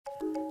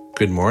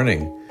Good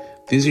morning.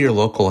 These are your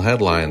local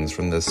headlines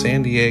from the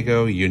San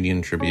Diego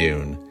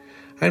Union-Tribune.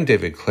 I'm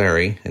David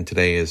Clary, and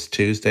today is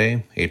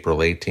Tuesday, April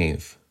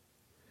 18th.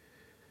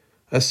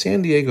 A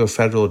San Diego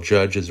federal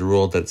judge has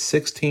ruled that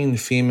 16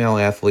 female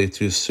athletes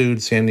who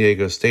sued San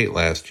Diego State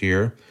last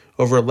year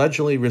over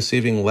allegedly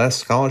receiving less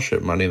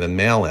scholarship money than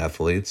male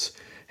athletes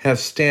have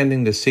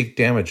standing to seek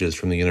damages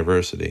from the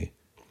university.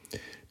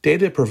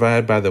 Data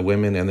provided by the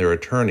women and their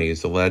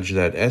attorneys allege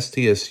that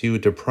SDSU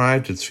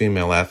deprived its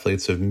female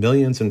athletes of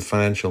millions in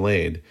financial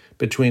aid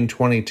between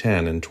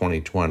 2010 and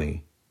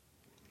 2020.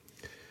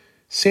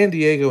 San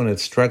Diego and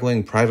its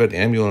struggling private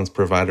ambulance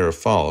provider,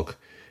 Falk,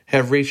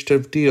 have reached a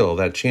deal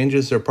that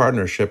changes their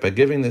partnership by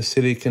giving the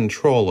city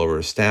control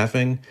over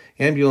staffing,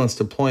 ambulance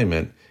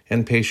deployment,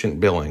 and patient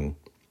billing.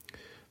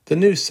 The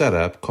new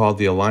setup, called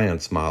the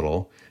Alliance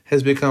Model,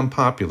 has become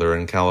popular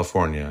in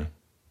California.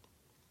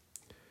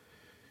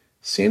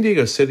 San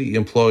Diego City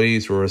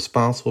employees were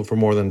responsible for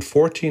more than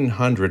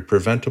 1,400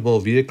 preventable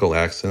vehicle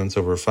accidents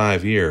over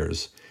 5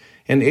 years,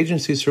 and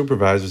agency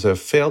supervisors have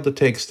failed to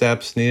take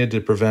steps needed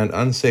to prevent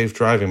unsafe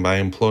driving by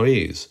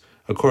employees,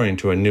 according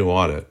to a new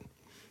audit.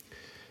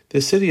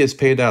 The city has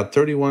paid out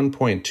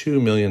 $31.2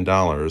 million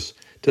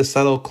to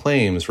settle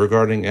claims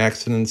regarding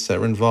accidents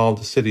that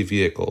involved city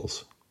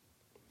vehicles.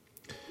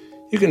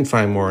 You can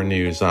find more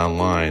news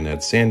online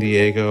at san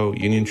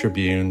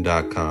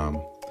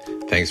diegouniontribune.com.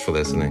 Thanks for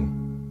listening.